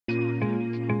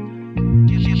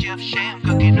Chef Sham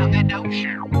cooking up that dope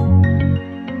shit.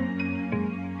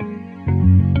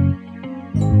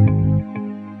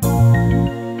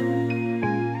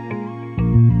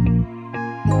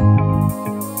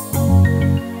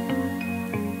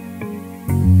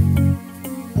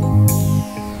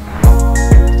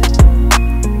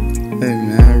 Hey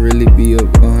man, I really be up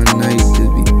all night,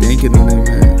 just be thinking on that,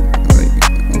 man. Like,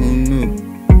 I don't know.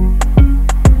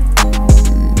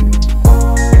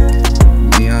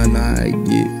 Me, I know how I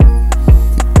get.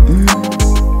 Man,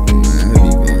 I be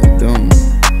going dumb.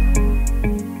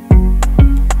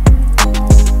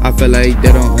 I feel like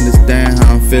they don't understand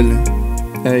how I'm feeling.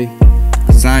 Hey,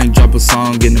 cause I ain't drop a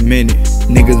song in a minute.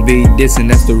 Niggas be dissing,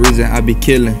 that's the reason I be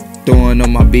killing. Throwing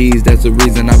on my bees, that's the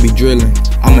reason I be drilling.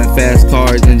 I'm in fast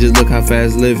cars and just look how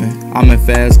fast living. I'm in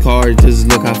fast cars, just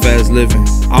look how fast living.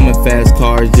 I'm in fast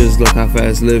cars, just look how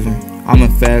fast living. I'm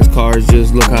in fast cars,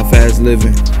 just look how fast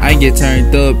living. I ain't get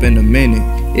turned up in a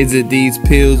minute. Is it these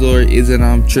pills or is it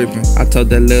I'm tripping? I told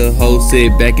that little hoe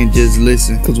sit back and just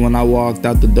listen. Cause when I walked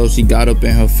out the door, she got up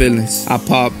in her feelings. I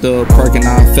popped up, perk and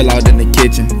I fell out in the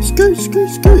kitchen. Skirt, skirt,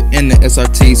 skirt, in the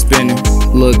SRT spinning.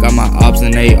 Look, I'm my ops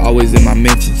and they always in my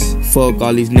mentions. Fuck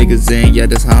all these niggas in, yeah,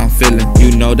 that's how I'm feeling.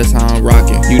 You know that's how I'm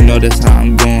rocking, you know that's how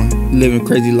I'm going. Living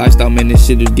crazy lifestyle, man, this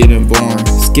shit is getting boring.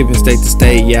 Skipping state to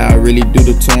state, yeah, I really do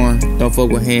the touring. Don't fuck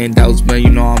with handouts, man, you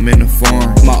know I'm in the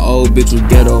foreign. My old bitch was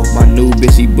ghetto, my new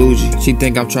bitch, she bougie. She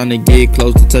think I'm trying to get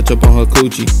close to touch up on her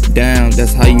coochie. Damn,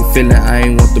 that's how you feeling, I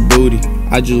ain't want the booty.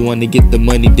 I just wanna get the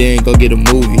money, then go get a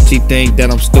movie. She think that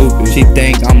I'm stupid, she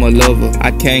think I'm a lover.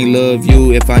 I can't love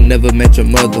you if I never met your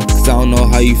mother. Cause I don't know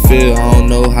how you feel, I don't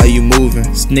know how you moving.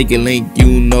 Sneaky link,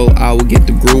 you know I will get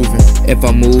the grooving. If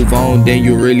I move on, then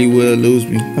you really will lose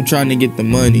me. I'm trying to get the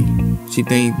money. She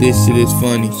think this shit is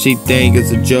funny. She think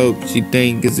it's a joke, she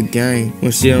think it's a game.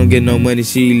 When she don't get no money,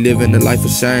 she living a life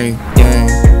of shame. Gang.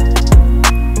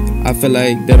 I feel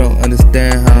like they don't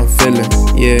understand how I'm feeling.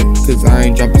 Yeah, cause I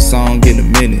ain't dropped a song in a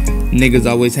minute. Niggas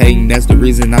always hating, that's the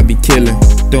reason I be killing.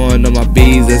 Throwing on my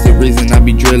bees, that's the reason I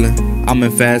be drilling. I'm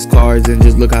in fast cars and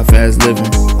just look how fast living.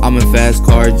 I'm in fast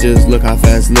cars, just look how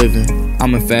fast living.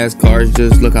 I'm in fast cars,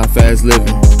 just look how fast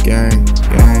living. Gang,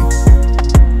 gang.